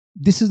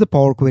This is the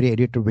Power Query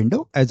Editor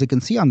window. As you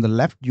can see on the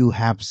left, you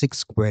have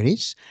 6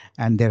 queries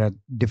and there are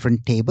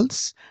different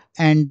tables.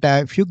 And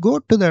if you go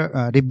to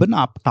the ribbon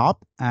up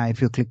top,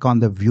 if you click on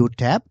the View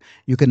tab,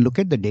 you can look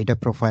at the data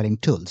profiling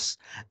tools.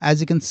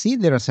 As you can see,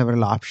 there are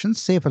several options.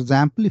 Say, for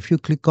example, if you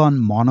click on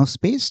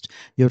monospaced,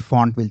 your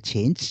font will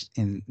change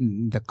in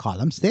the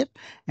columns there.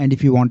 And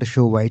if you want to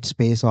show white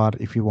space or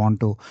if you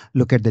want to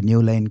look at the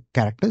new line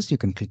characters, you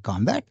can click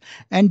on that.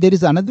 And there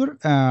is another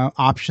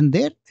option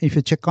there. If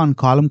you check on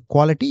column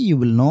quality, you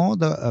will know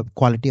the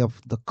quality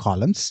of the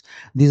columns.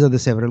 These are the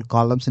several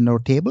columns in our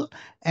table.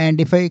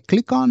 And if I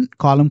click on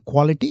column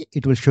quality,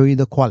 it will show you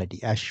the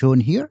quality as shown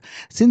here.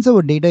 Since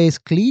our data is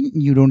clean,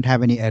 you don't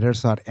have any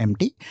errors or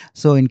empty.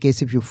 So in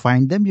case if you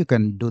find them, you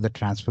can do the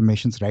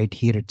transformations right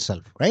here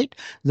itself, right?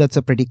 That's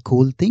a pretty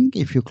cool thing.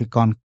 If you click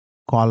on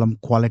column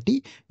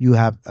quality, you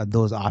have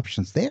those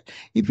options there.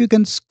 If you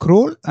can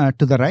scroll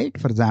to the right,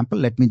 for example,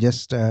 let me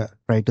just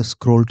try to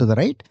scroll to the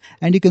right,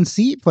 and you can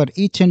see for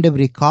each and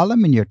every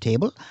column in your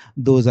table,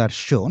 those are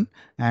shown.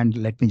 And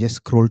let me just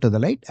scroll to the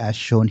right as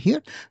shown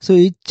here. So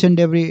each and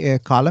every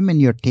column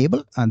in your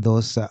table, and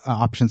those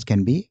options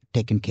can be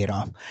taken care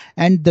of.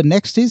 And the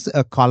next is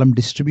a column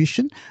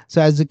distribution.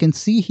 So as you can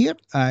see here,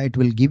 it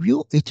will give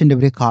you each and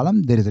every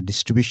column. There is a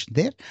distribution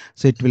there.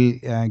 So it will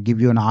give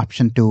you an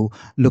option to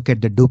look at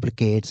the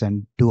duplicates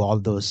and do all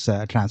those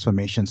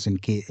transformations in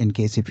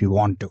case if you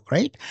want to,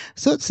 right?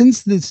 So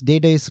since this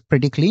data is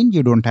pretty clean,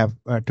 you don't have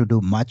to do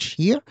much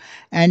here.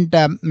 And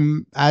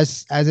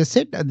as I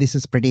said, this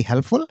is pretty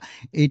helpful.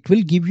 It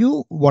will give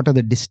you what are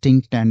the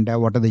distinct and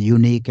what are the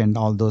unique and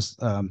all those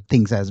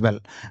things as well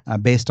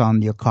based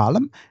on your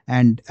column.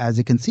 And as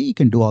you can see, you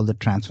can do all the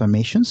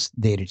transformations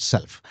there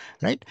itself,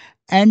 right?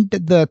 And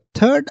the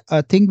third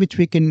thing which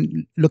we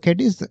can look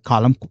at is the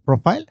column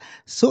profile.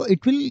 So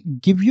it will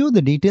give you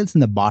the details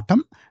in the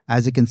bottom.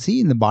 As you can see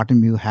in the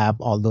bottom, you have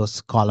all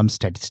those column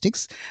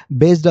statistics.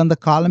 Based on the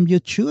column you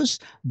choose,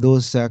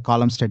 those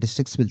column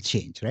statistics will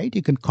change, right?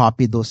 You can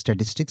copy those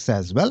statistics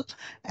as well.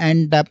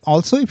 And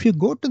also, if you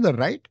go to the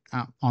right,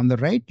 on the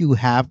right, you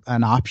have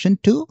an option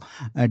to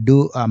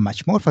do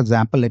much more. For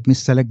example, let me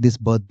select this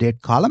birth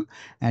date column,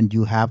 and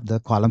you have the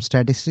column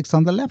statistics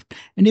on the left.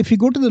 And if you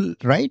go to the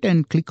right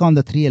and click on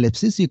the 3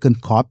 ellipses, you can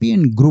copy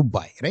and group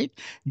by, right?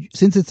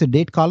 Since it's a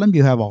date column,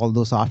 you have all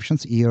those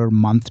options: year,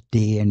 month,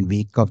 day, and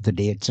week of the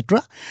day, etc.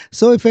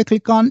 So if I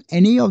click on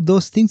any of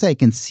those things, I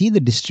can see the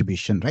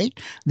distribution, right?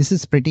 This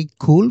is pretty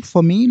cool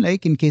for me.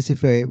 Like in case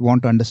if I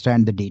want to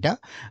understand the data,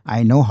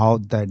 I know how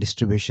the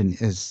distribution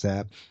is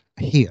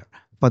here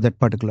for that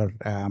particular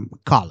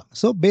column.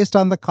 So based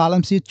on the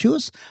columns you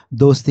choose,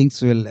 those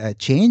things will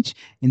change.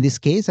 In this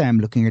case, I am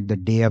looking at the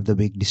day of the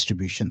week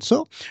distribution.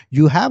 So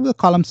you have the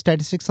column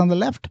statistics on the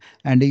left,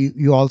 and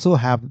you also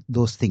have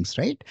those things,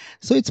 right?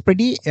 So it's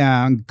pretty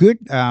good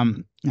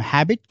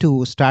habit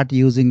to start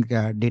using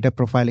data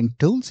profiling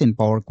tools in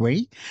Power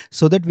Query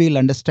so that we'll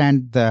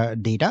understand the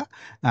data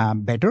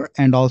better,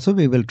 and also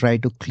we will try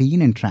to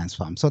clean and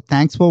transform. So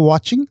thanks for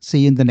watching. See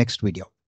you in the next video.